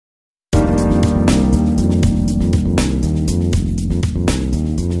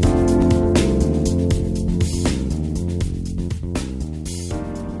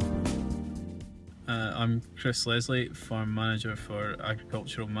Chris Leslie, Farm Manager for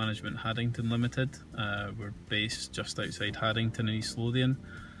Agricultural Management Haddington Limited. We're based just outside Haddington in East Lothian.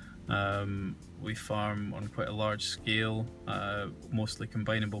 We farm on quite a large scale, mostly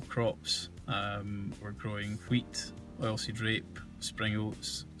combinable crops. We're growing wheat, oilseed rape, spring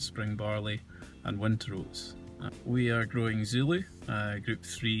oats, spring barley and winter oats. We are growing Zulu, Group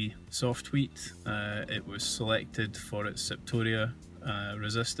 3 soft wheat. It was selected for its Septoria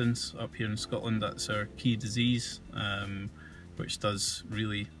resistance up here in Scotland. That's our key disease, which does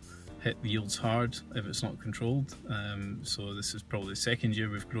really hit the yields hard if it's not controlled. So this is probably the second year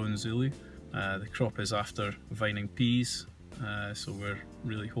we've grown Zulu. The crop is after vining peas, so we're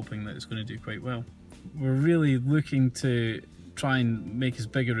really hoping that it's going to do quite well. We're really looking to try and make as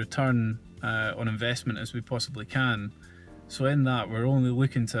big a return on investment as we possibly can. So in that, we're only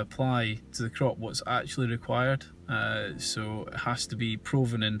looking to apply to the crop what's actually required. So it has to be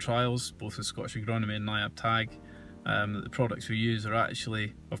proven in trials, both with Scottish Agronomy and NIAB TAG, that the products we use are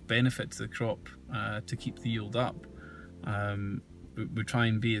actually of benefit to the crop to keep the yield up. We try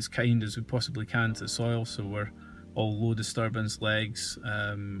and be as kind as we possibly can to the soil, so we're all low disturbance legs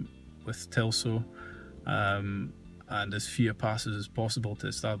with Tilso, and as few passes as possible to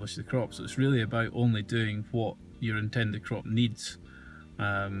establish the crop. So it's really about only doing what your intended crop needs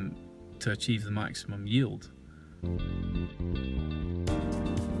to achieve the maximum yield.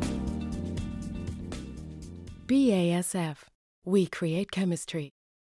 BASF. We create chemistry.